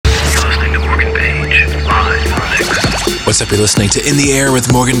What's up? You're listening to In the Air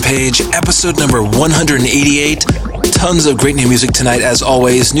with Morgan Page, episode number 188. Tons of great new music tonight, as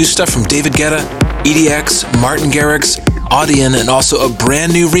always. New stuff from David Guetta, EDX, Martin Garrix, Audion, and also a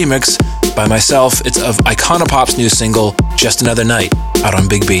brand new remix by myself. It's of Iconopop's new single, Just Another Night, out on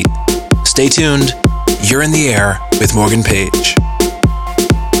Big Beat. Stay tuned. You're in the Air with Morgan Page.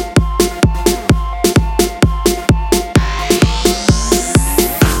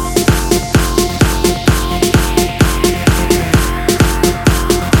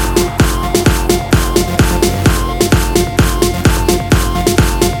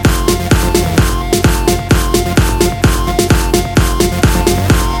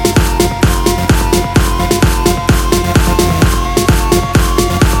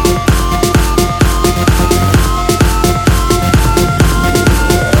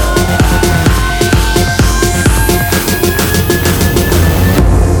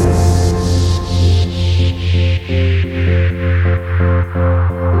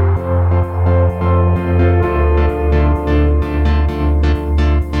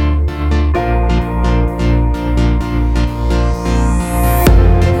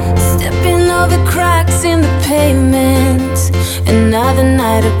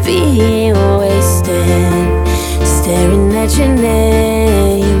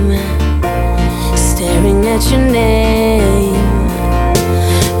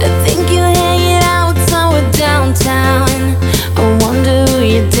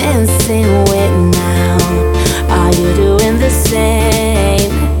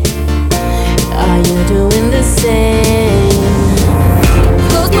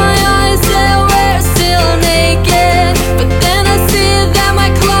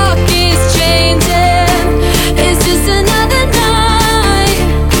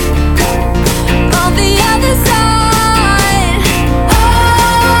 On the other side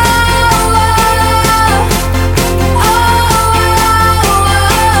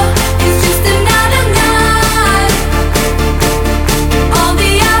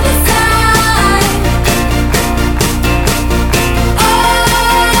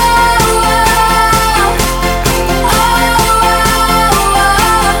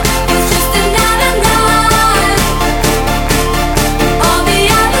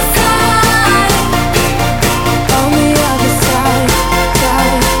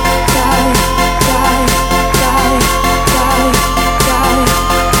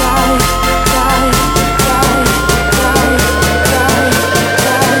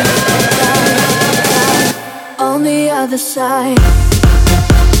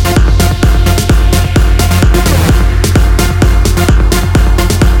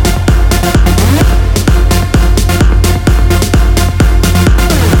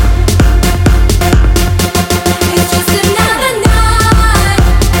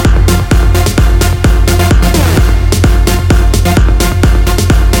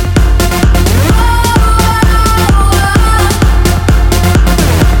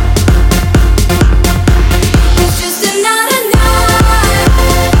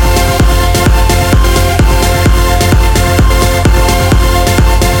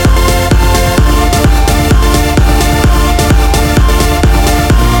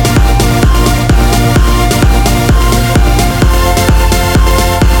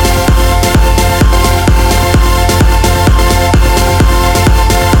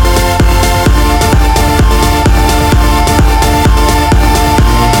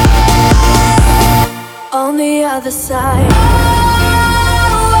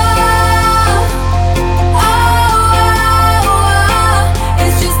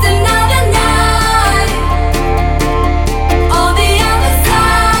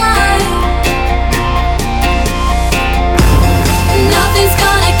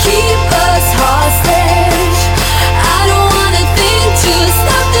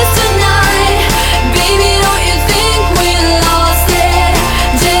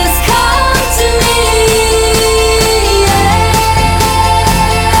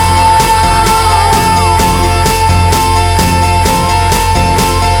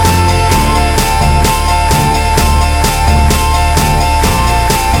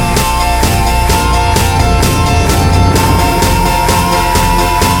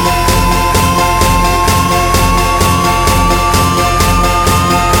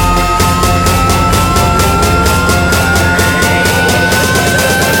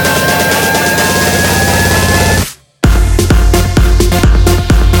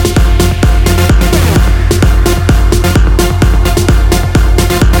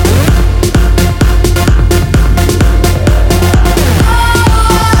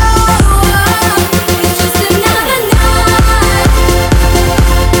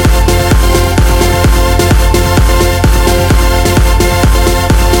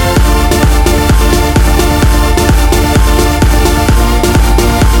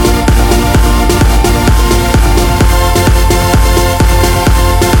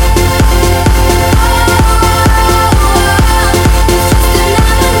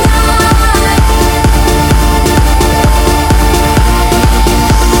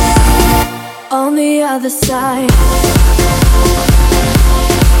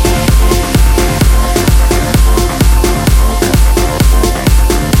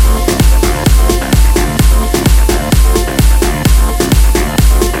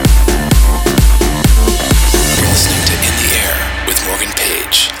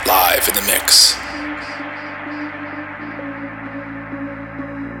Page, live in the mix.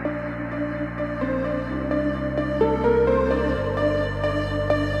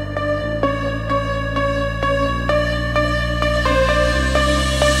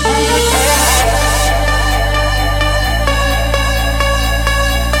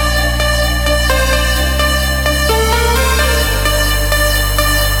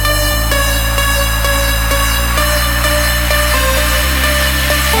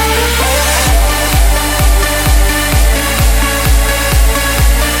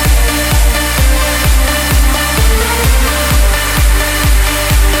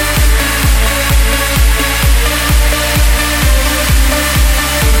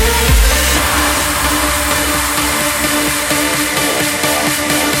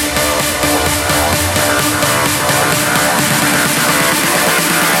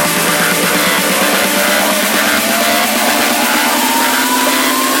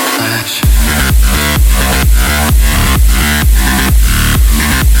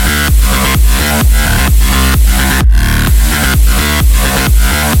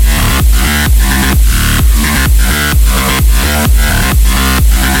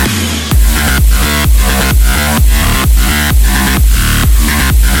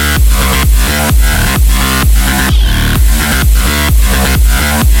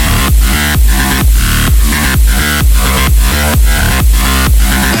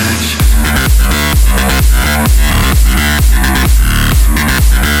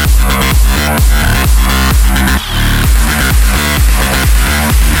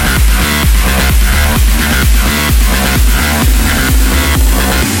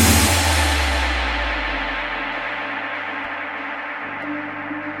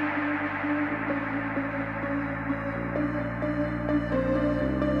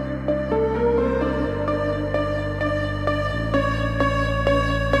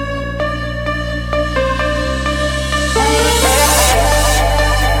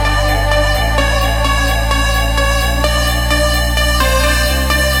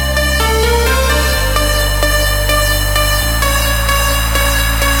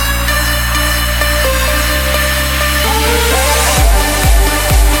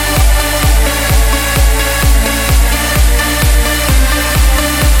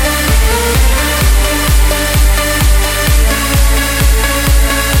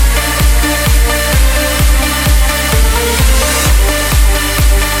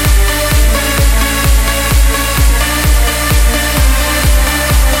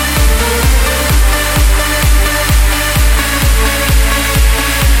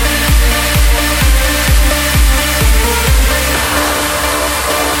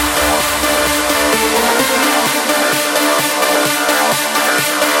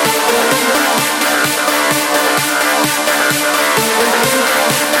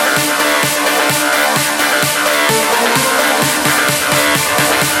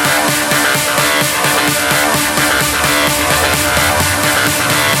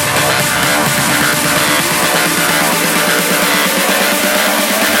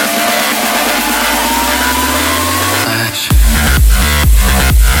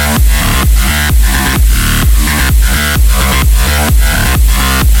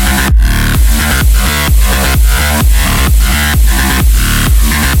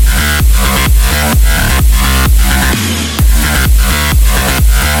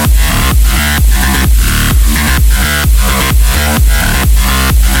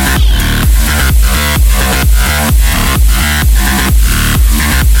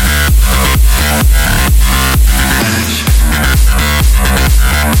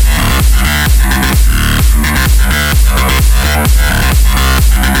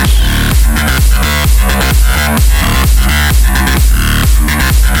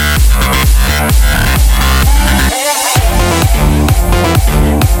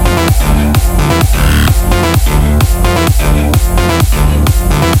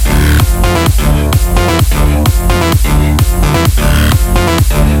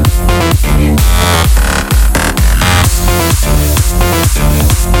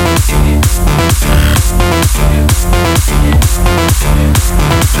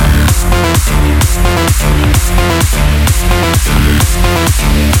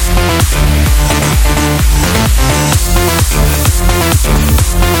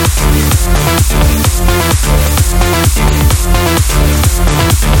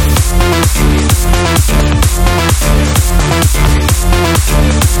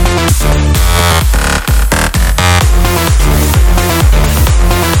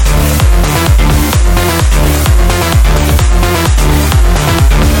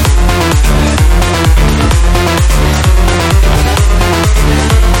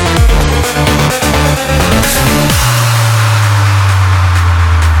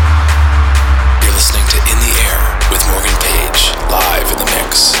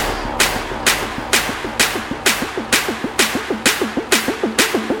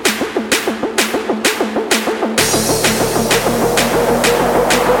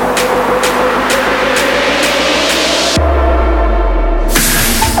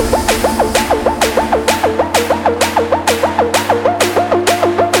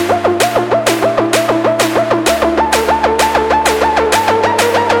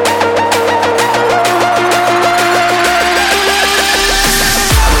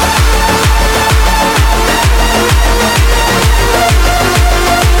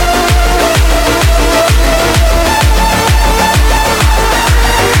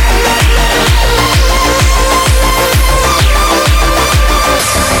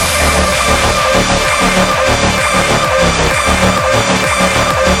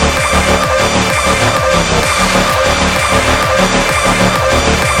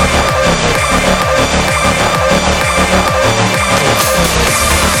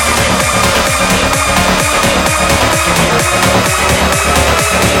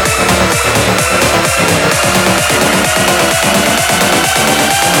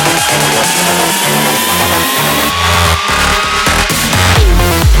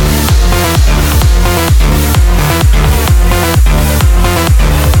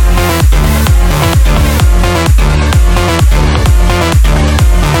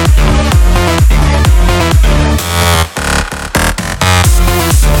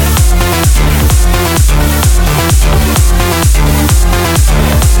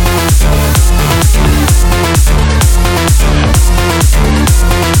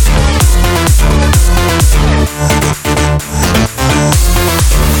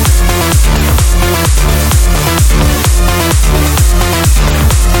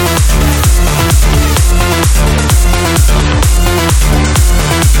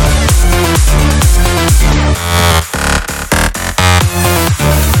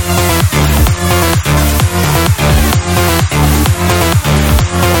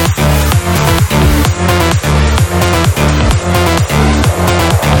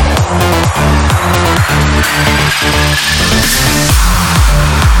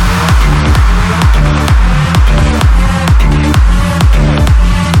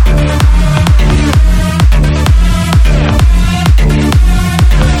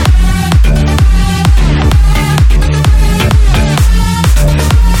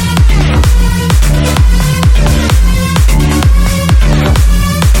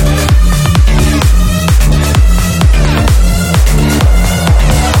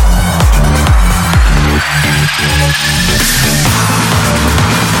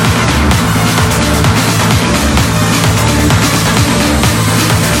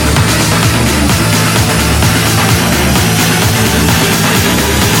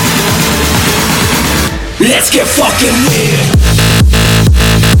 Let's get fucking weird.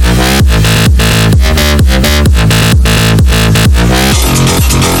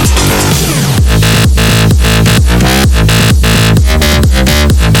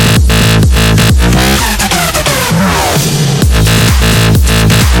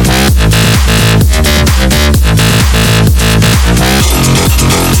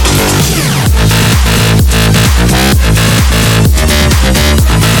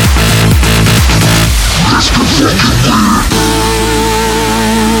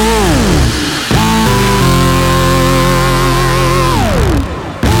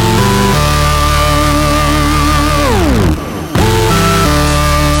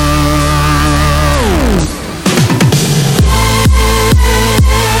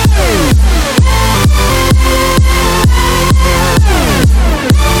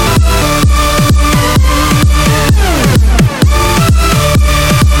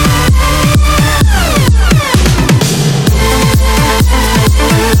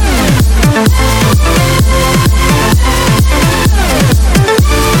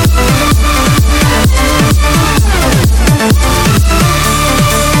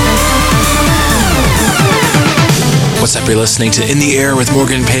 You're listening to In the Air with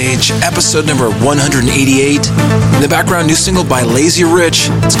Morgan Page, episode number 188. In the background, new single by Lazy Rich.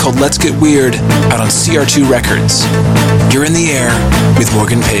 It's called Let's Get Weird, out on CR2 Records. You're in the air with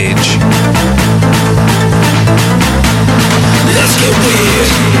Morgan Page. Let's get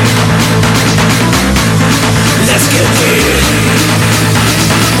weird. Let's get weird.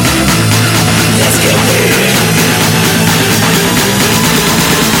 Let's get weird.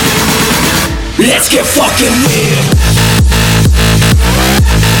 Let's get fucking weird.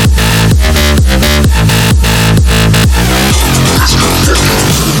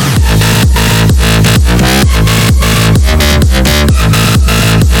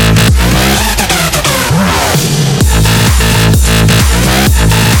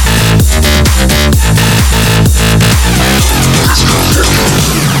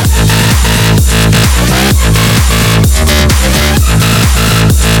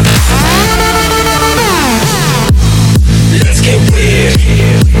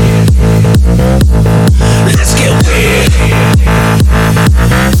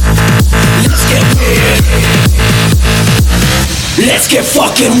 Let's get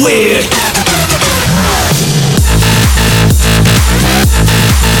fucking weird.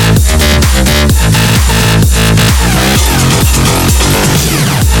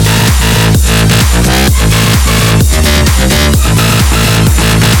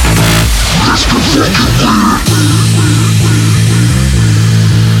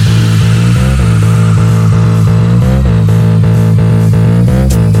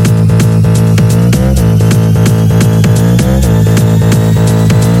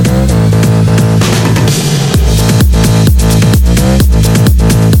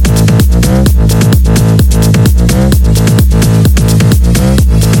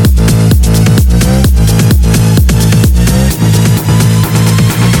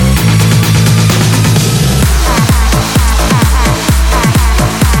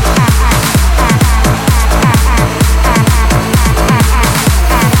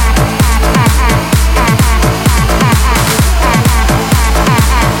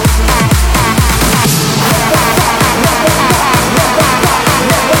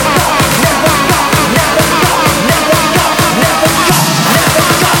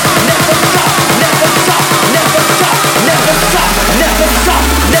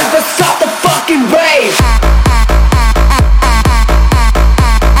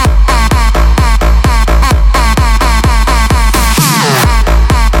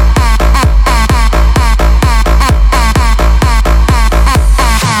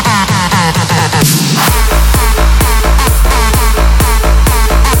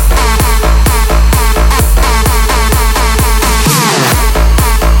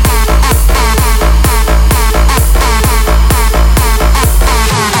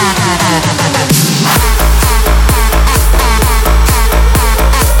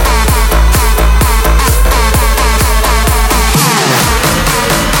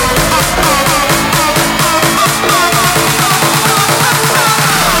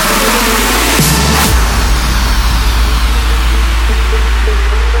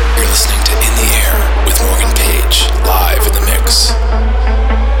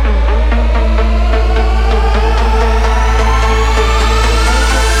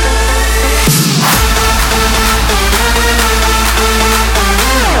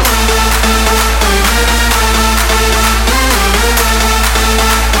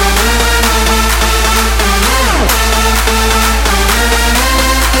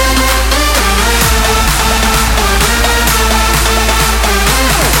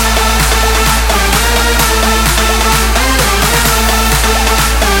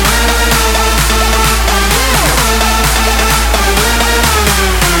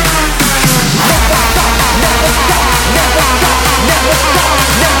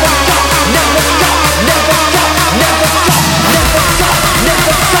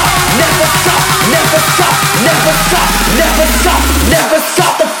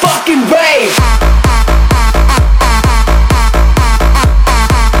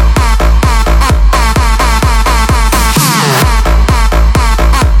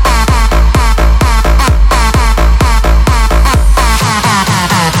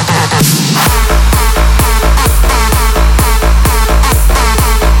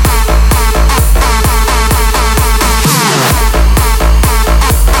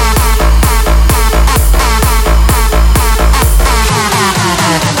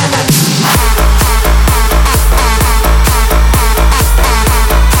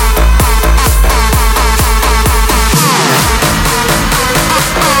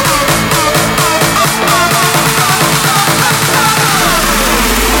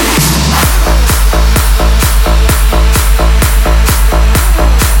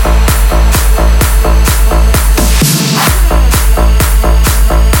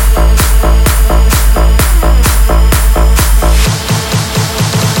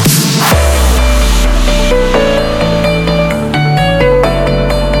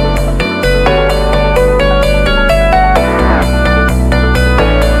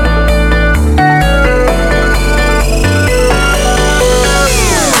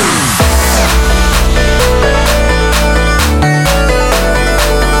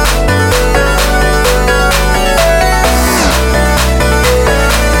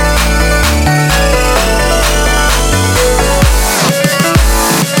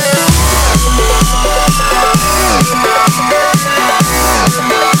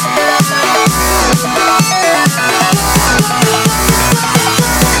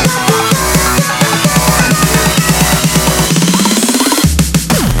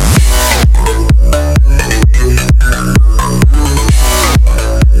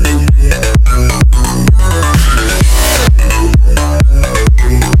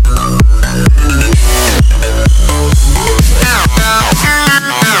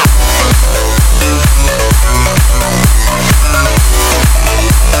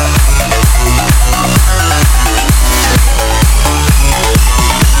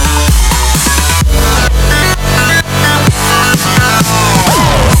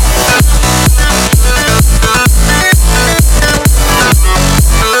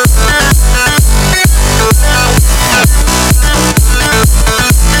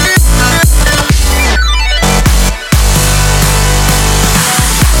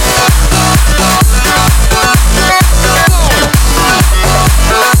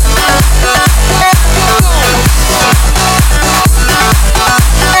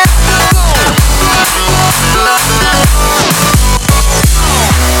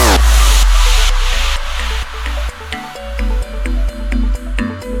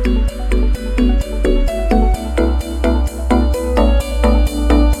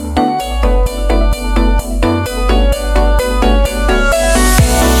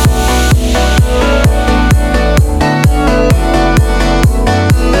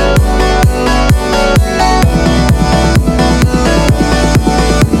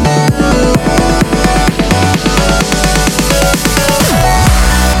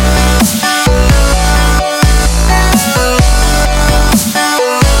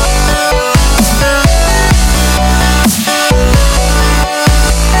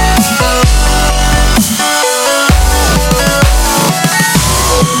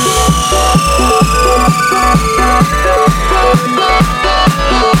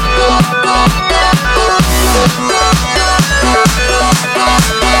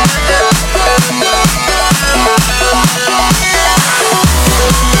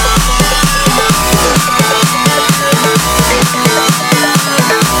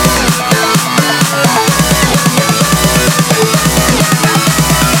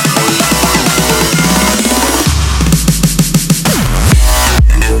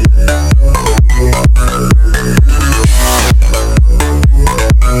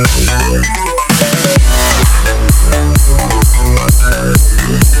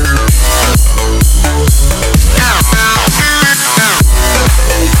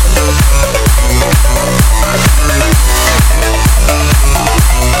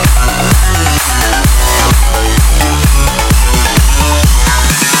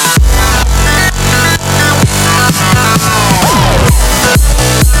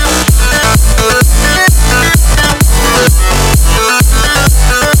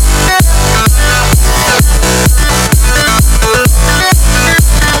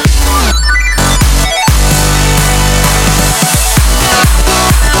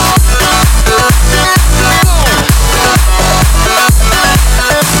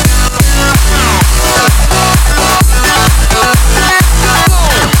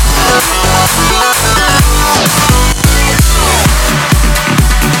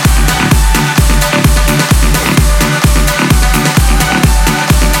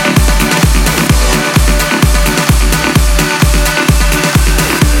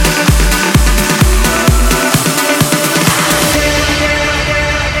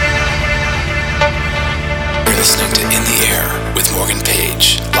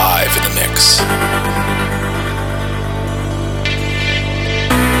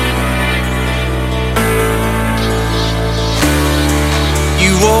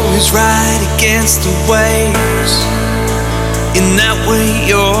 always ride against the waves. In that way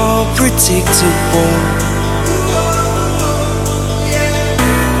you're predictable.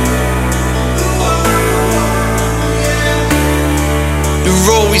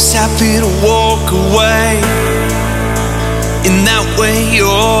 You're always happy to walk away. In that way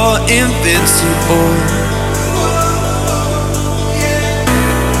you're invincible.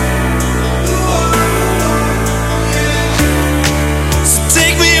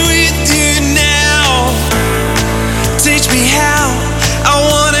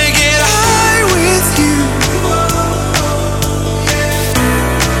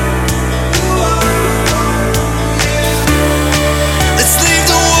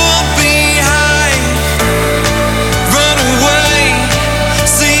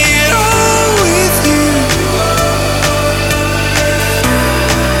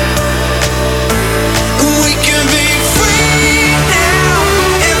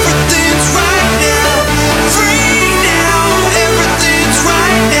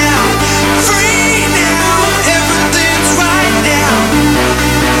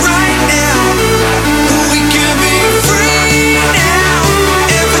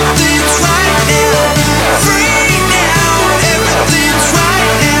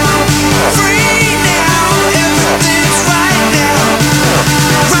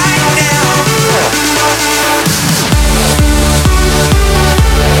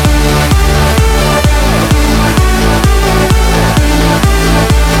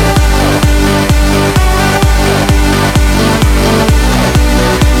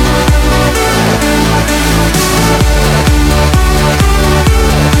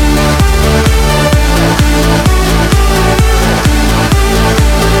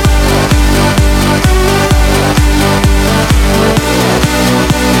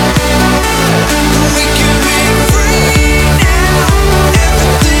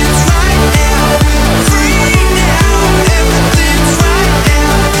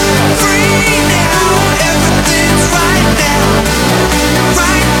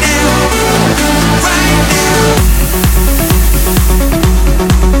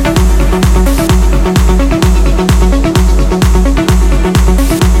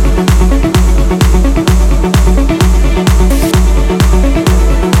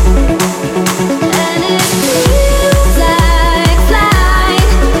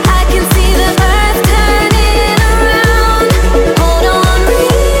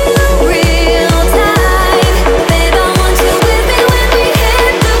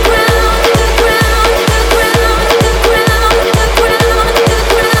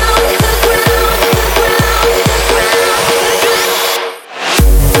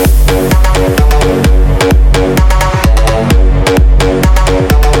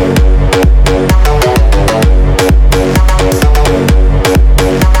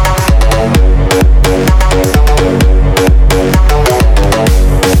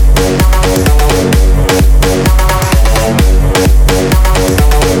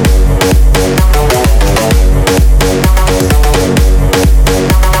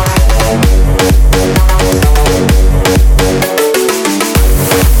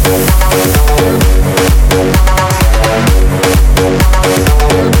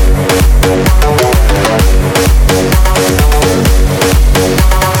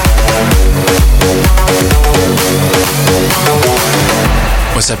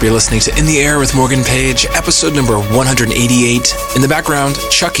 You're listening to In the Air with Morgan Page, episode number 188. In the background,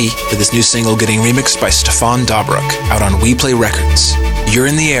 Chucky with his new single getting remixed by Stefan Dobruk, out on We Play Records. You're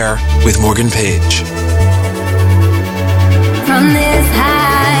in the Air with Morgan Page. From this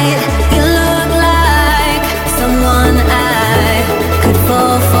height, you look like someone I could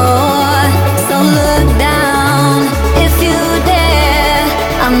fall for. So look down if you dare.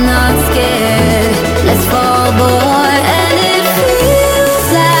 I'm not scared. Let's fall, boy. And it feels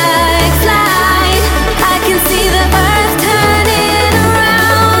like flight. I can see the earth turning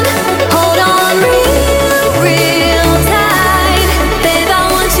around. Hold on real tight. Babe, I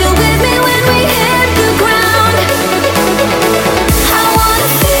want you with me when we hit the ground. I wanna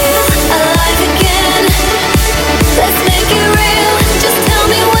feel alive again. Let's make it real. Just tell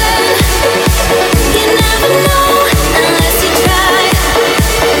me when. You never know unless you try.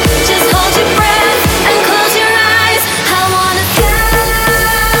 Just hold your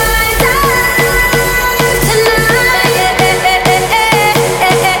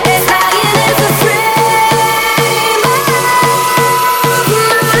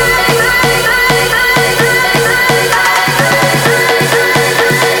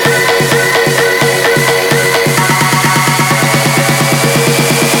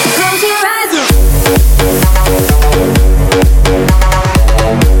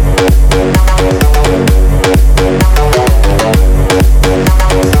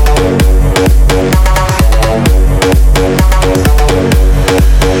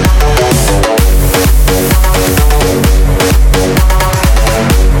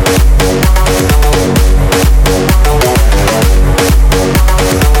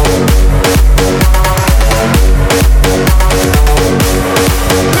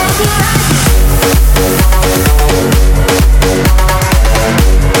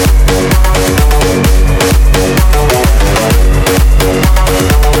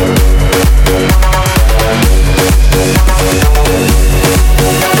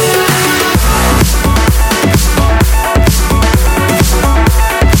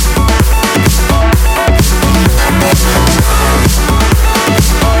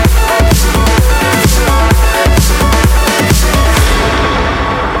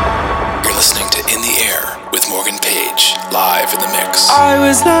I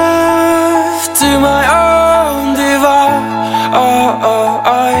was left to my own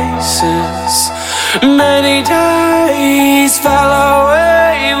devices. Many days fell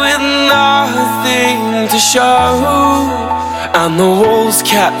away with nothing to show, and the walls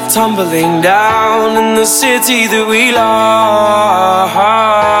kept tumbling down in the city that we love.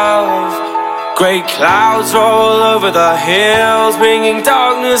 Great clouds roll over the hills, bringing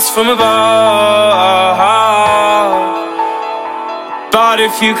darkness from above. But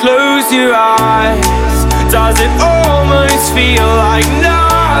if you close your eyes, does it almost feel like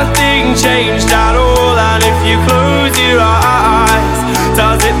nothing changed at all? And if you close your eyes,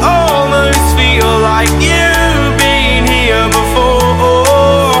 does it almost feel like you've been here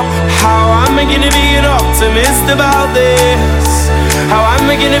before? How am I gonna be an optimist about this? How am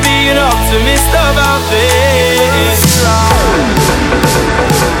I gonna be an optimist about this?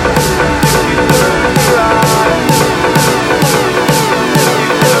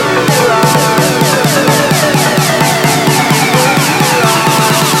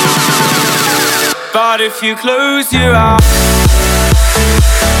 But if you close your eyes,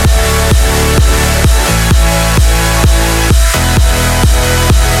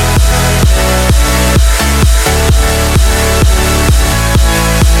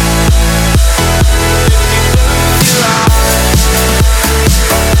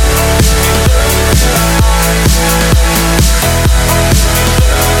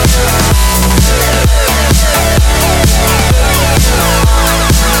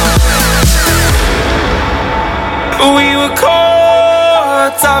 we were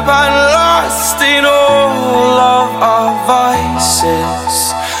caught up and lost in all of our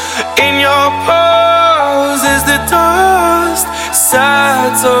vices. In your poses the dust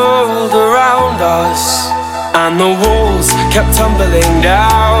settled around us, and the walls kept tumbling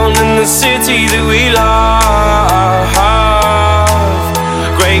down in the city that we love.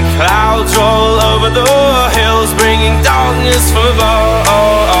 Great clouds roll over the hills, bringing darkness from above.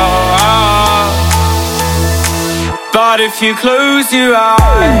 But if you close your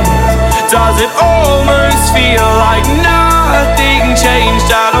eyes, does it almost feel like nothing changed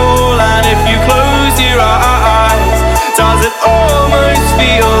at all? And if you close your eyes, does it almost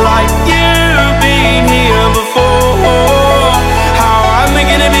feel like you've been here before? How am I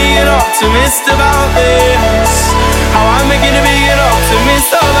gonna be an optimist about this? How am I gonna be an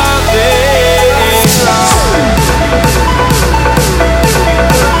optimist about this?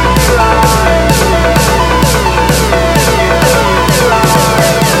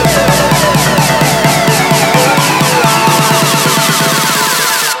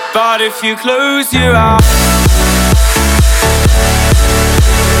 But if you close your eyes,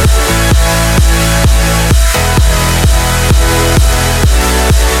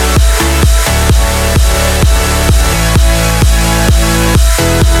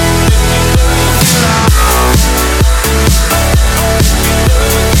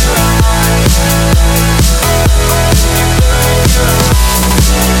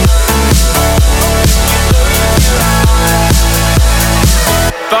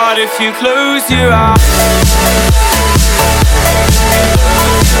 but if you close your eyes,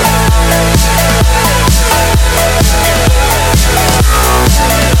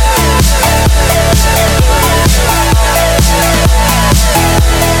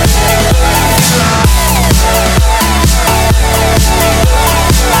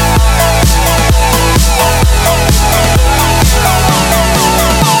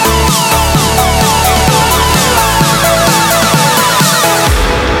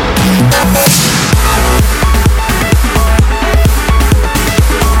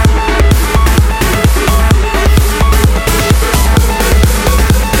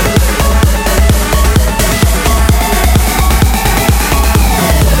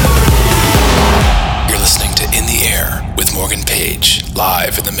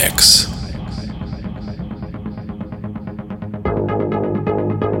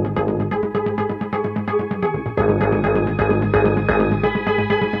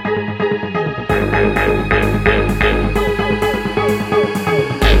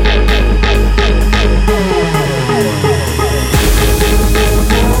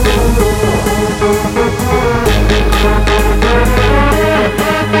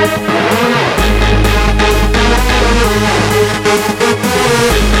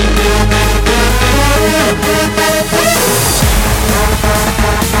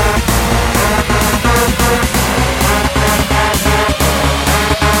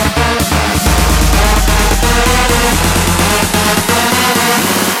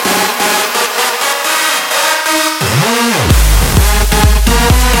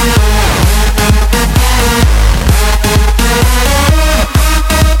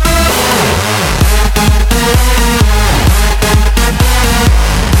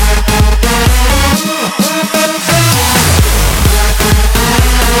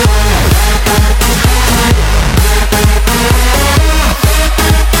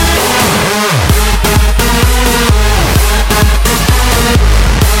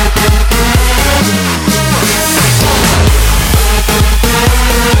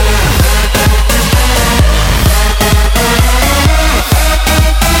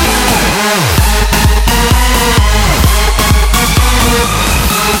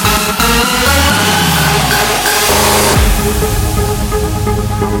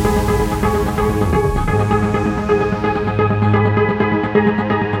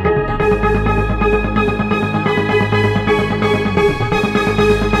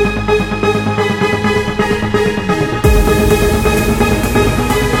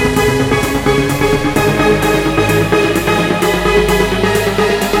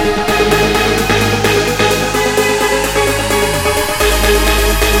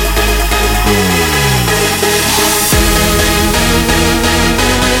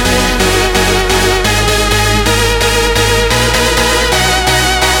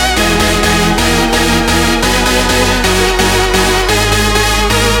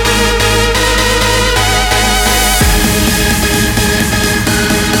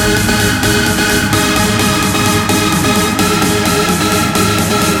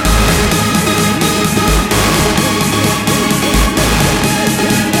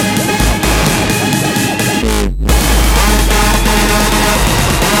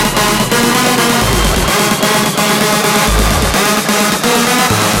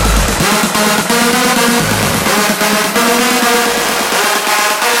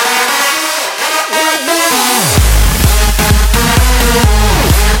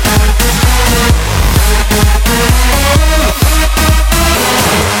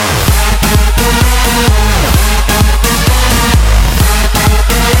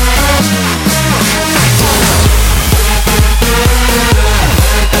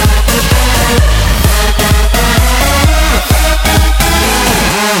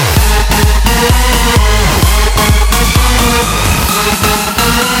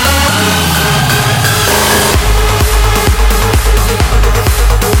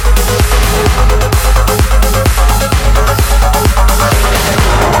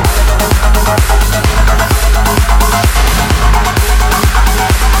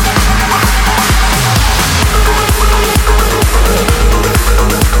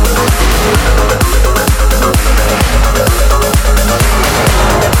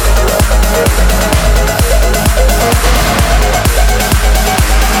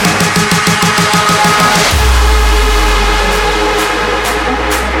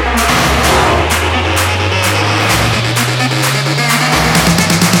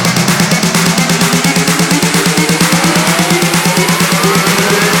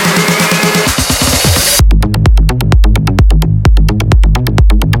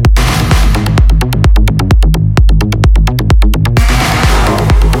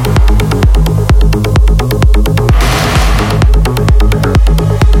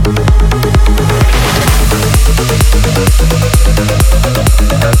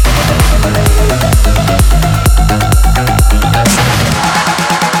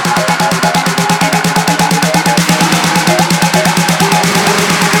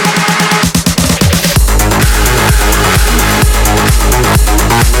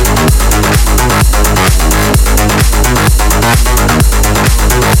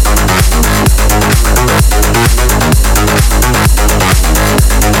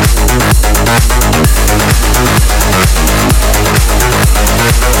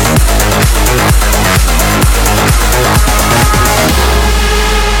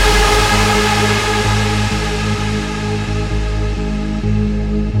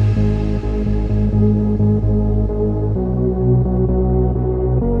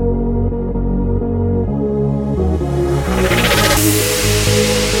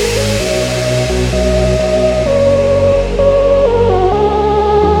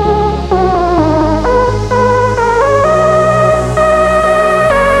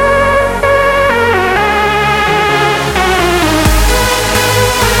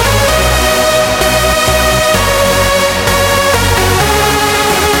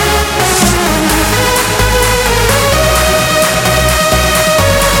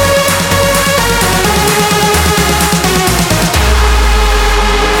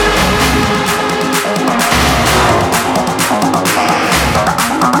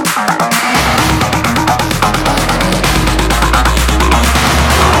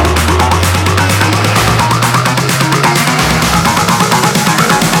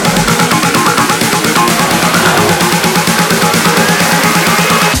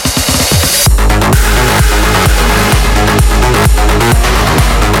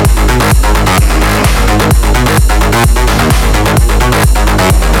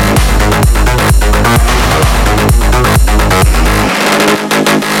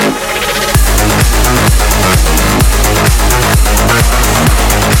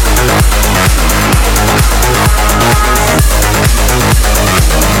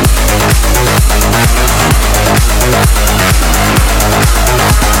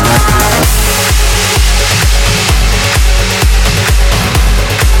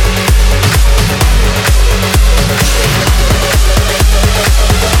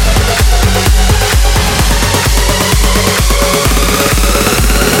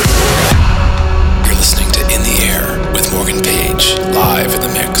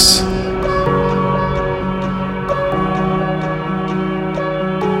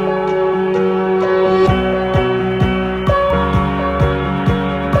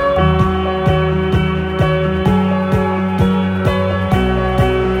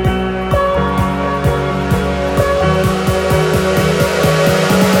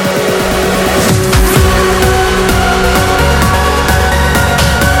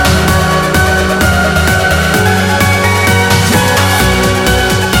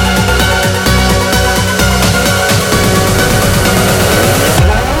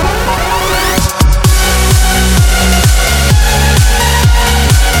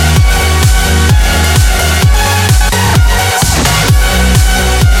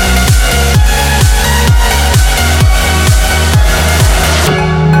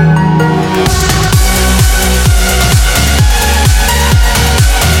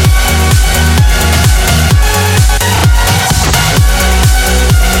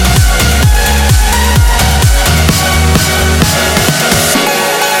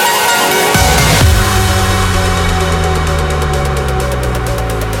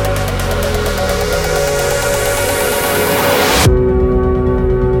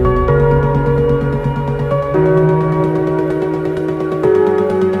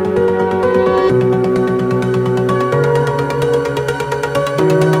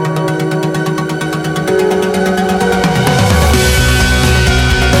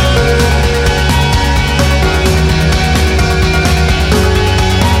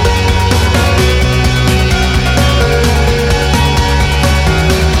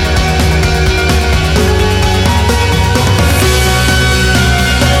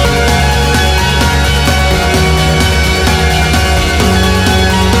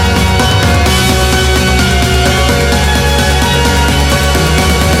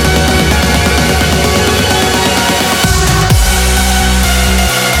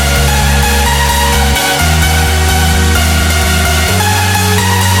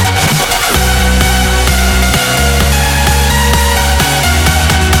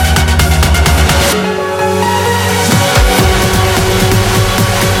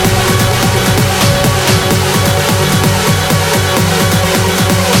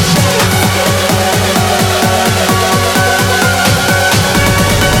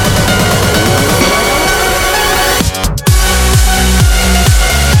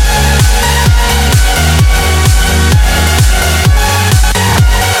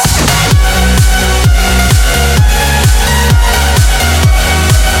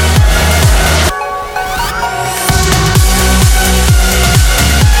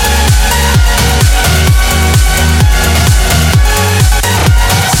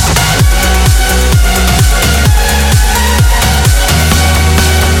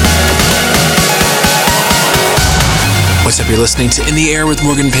 You're listening to In the Air with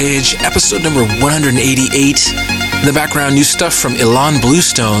Morgan Page, episode number 188. In the background, new stuff from Ilan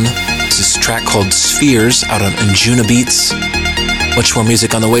Bluestone. This is a track called Spheres out on Anjuna Beats. Much more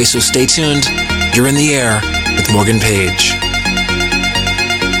music on the way, so stay tuned. You're in the air with Morgan Page.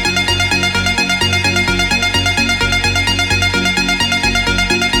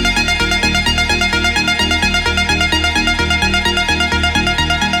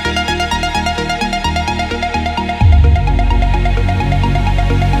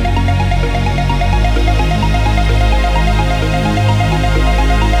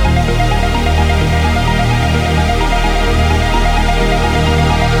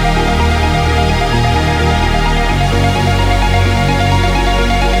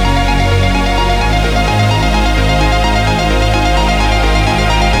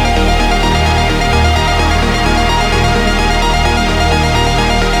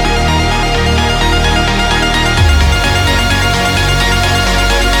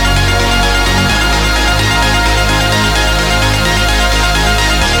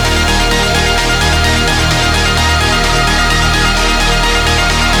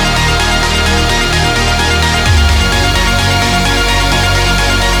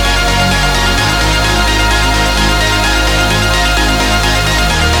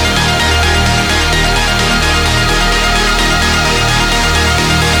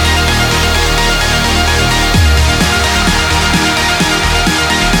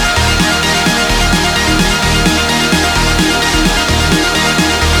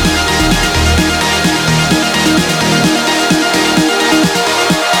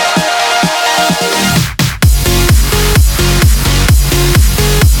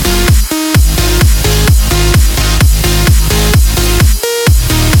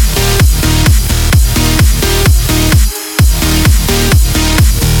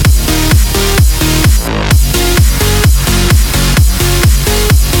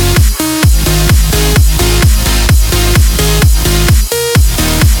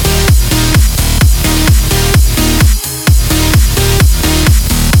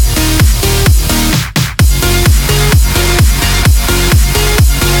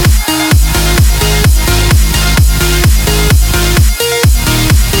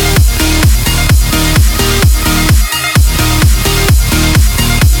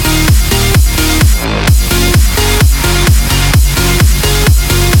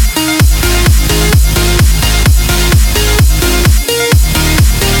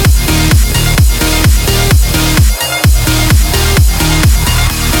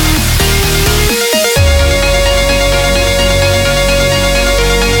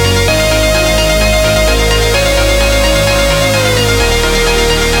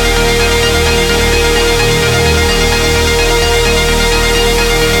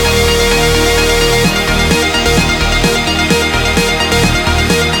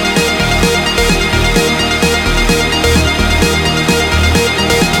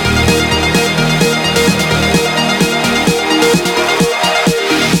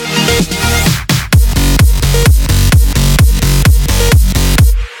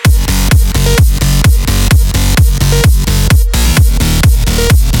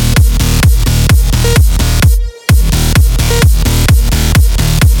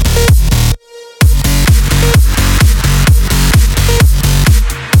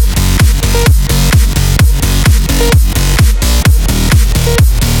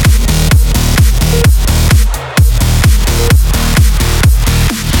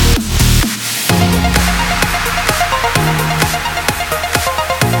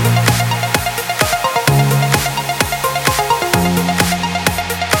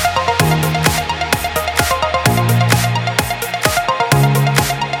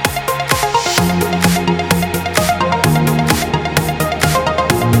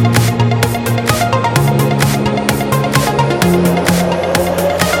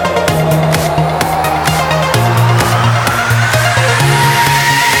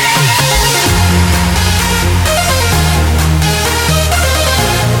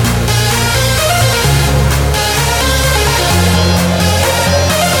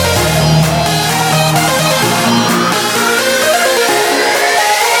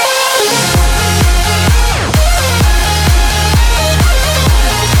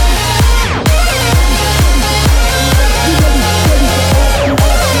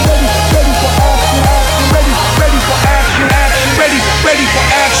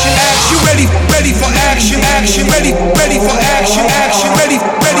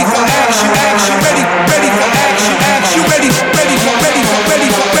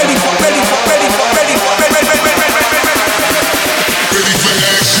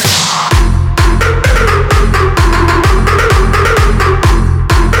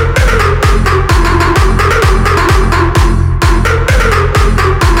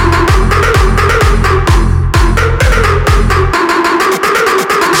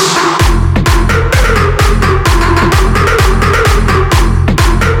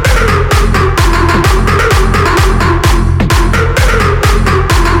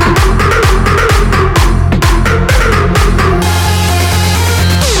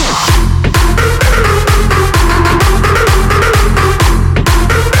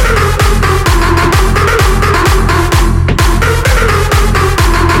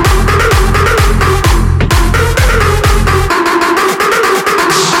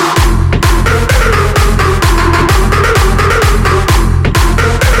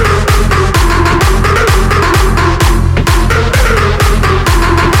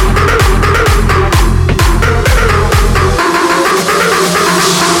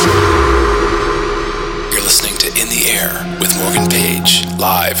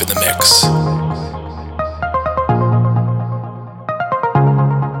 live in the mix.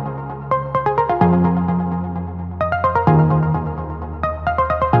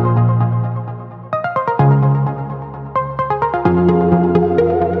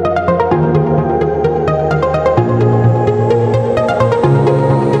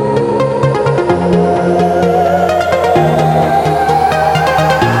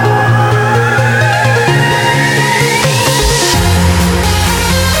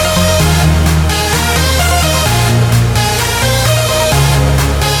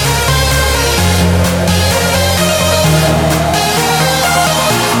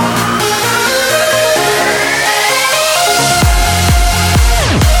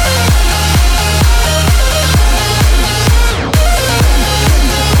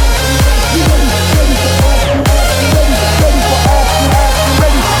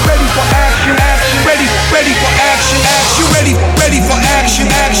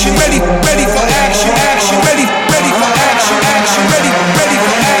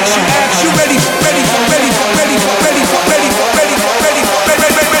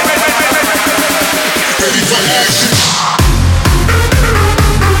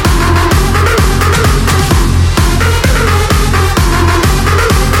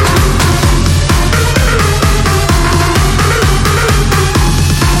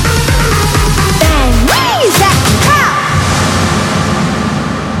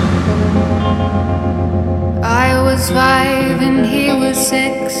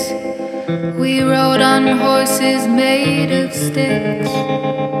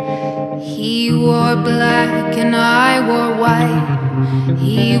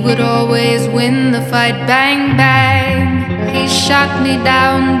 Bang, bang, he shot me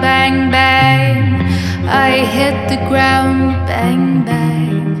down, bang, bang, I hit the ground, bang,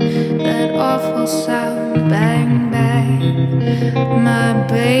 bang, that awful sound, bang, bang, my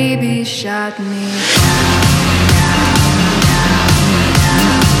baby shot me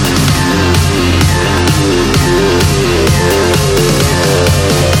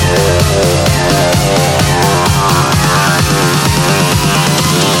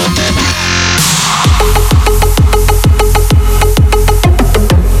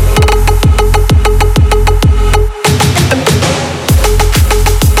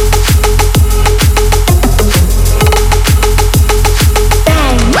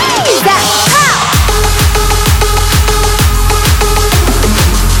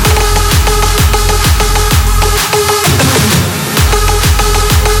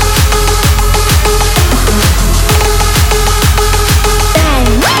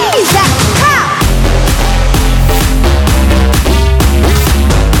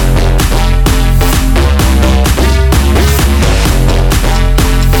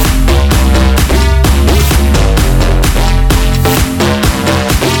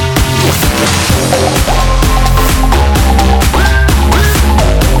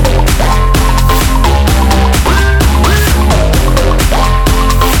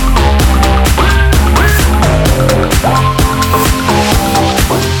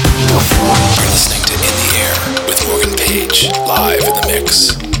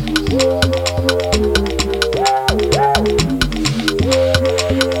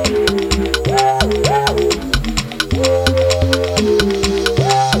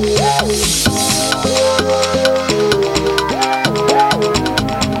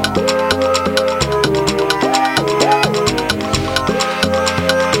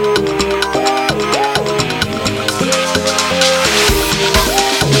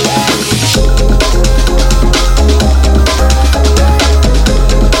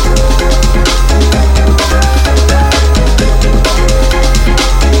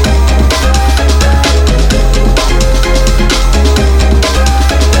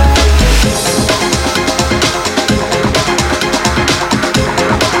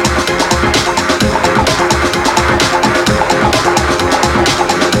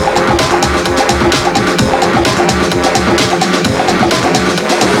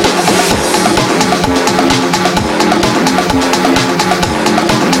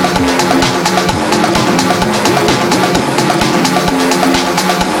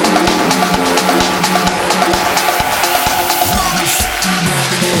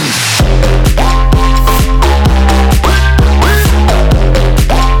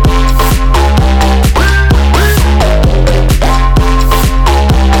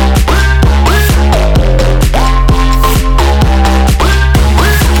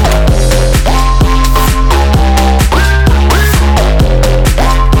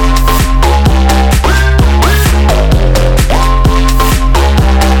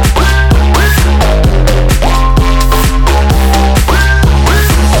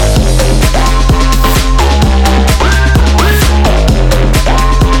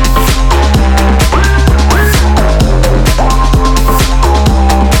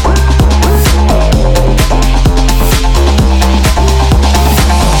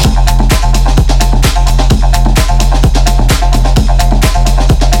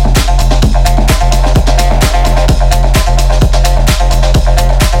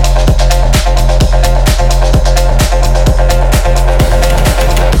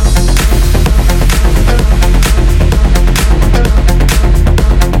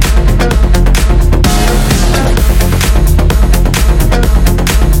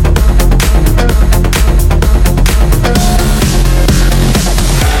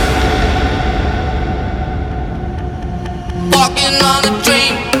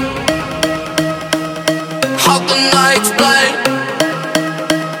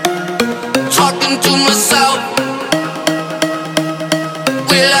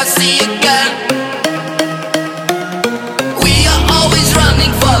till I see you again. We are always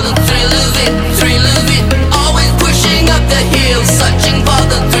running for the thrill of it, thrill of it. Always pushing up the hill, searching for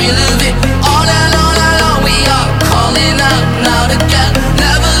the thrill of it. All along we are calling out now again.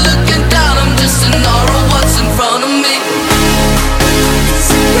 Never looking down, I'm just in awe of what's in front of me.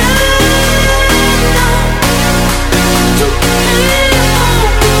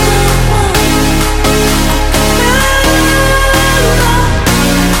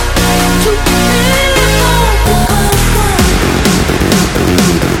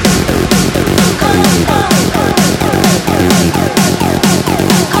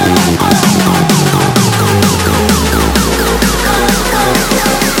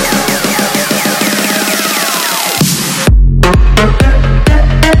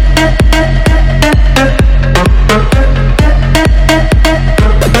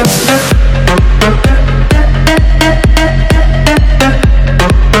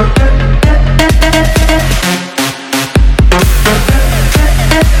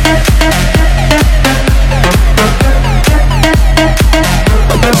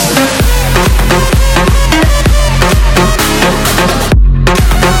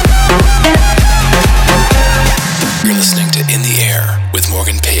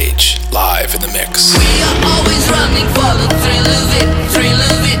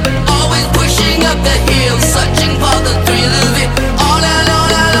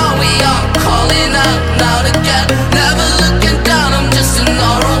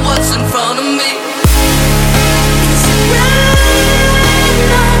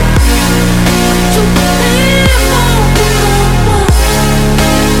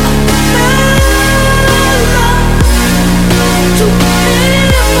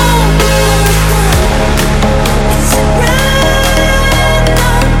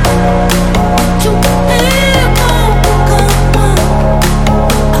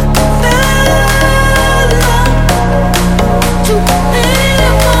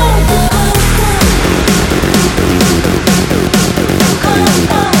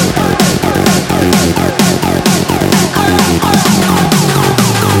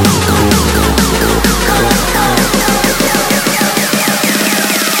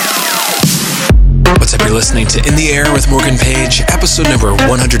 Listening to In the Air with Morgan Page, episode number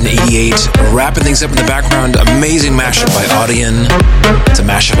 188. Wrapping things up in the background, amazing mashup by Audion. It's a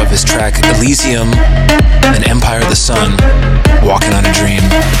mashup of his track Elysium and Empire of the Sun, Walking on a Dream.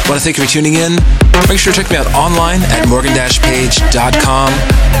 I want to thank you for tuning in. Make sure to check me out online at morgan-page.com.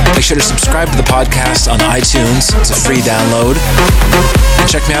 Make sure to subscribe to the podcast on iTunes. It's a free download. And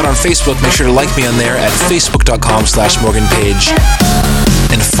check me out on Facebook. Make sure to like me on there at facebook.com/morganpage.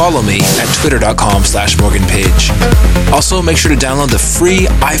 And follow me at twitter.com/morganpage. Also, make sure to download the free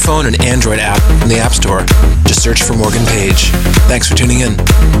iPhone and Android app from the App Store. Just search for Morgan Page. Thanks for tuning in.